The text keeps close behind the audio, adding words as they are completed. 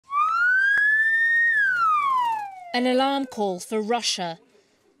An alarm call for Russia.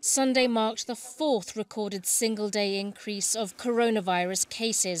 Sunday marked the 4th recorded single-day increase of coronavirus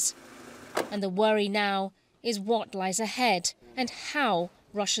cases. And the worry now is what lies ahead and how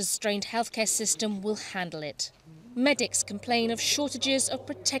Russia's strained healthcare system will handle it. Medics complain of shortages of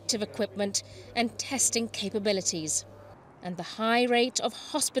protective equipment and testing capabilities, and the high rate of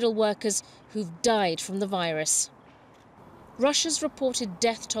hospital workers who've died from the virus. Russia's reported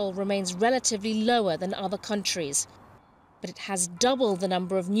death toll remains relatively lower than other countries, but it has double the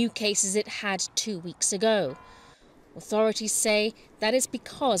number of new cases it had 2 weeks ago. Authorities say that is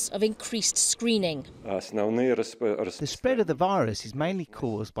because of increased screening. The spread of the virus is mainly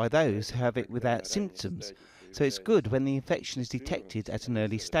caused by those who have it without symptoms, so it's good when the infection is detected at an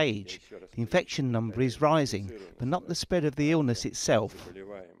early stage. The infection number is rising, but not the spread of the illness itself.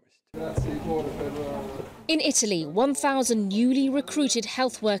 In Italy, 1,000 newly recruited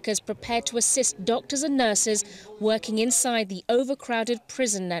health workers prepared to assist doctors and nurses working inside the overcrowded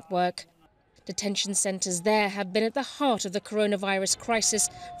prison network. Detention centres there have been at the heart of the coronavirus crisis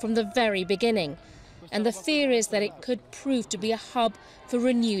from the very beginning, and the fear is that it could prove to be a hub for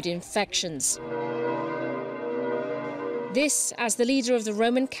renewed infections. This, as the leader of the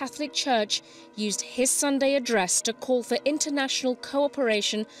Roman Catholic Church used his Sunday address to call for international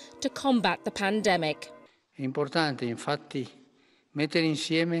cooperation to combat the pandemic. It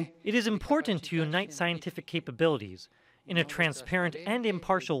is important to unite scientific capabilities in a transparent and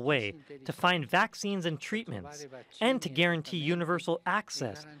impartial way to find vaccines and treatments, and to guarantee universal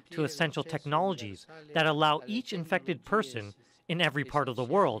access to essential technologies that allow each infected person in every part of the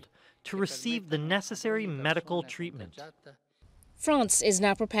world to receive the necessary medical treatment. France is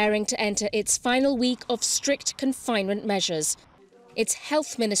now preparing to enter its final week of strict confinement measures. Its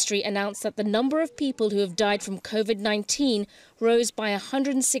health ministry announced that the number of people who have died from COVID-19 rose by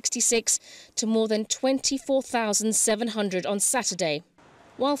 166 to more than 24,700 on Saturday.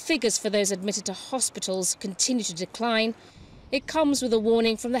 While figures for those admitted to hospitals continue to decline, it comes with a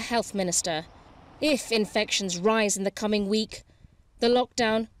warning from the health minister. If infections rise in the coming week, the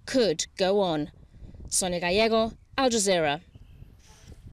lockdown could go on. Sonia Gallego, Al Jazeera.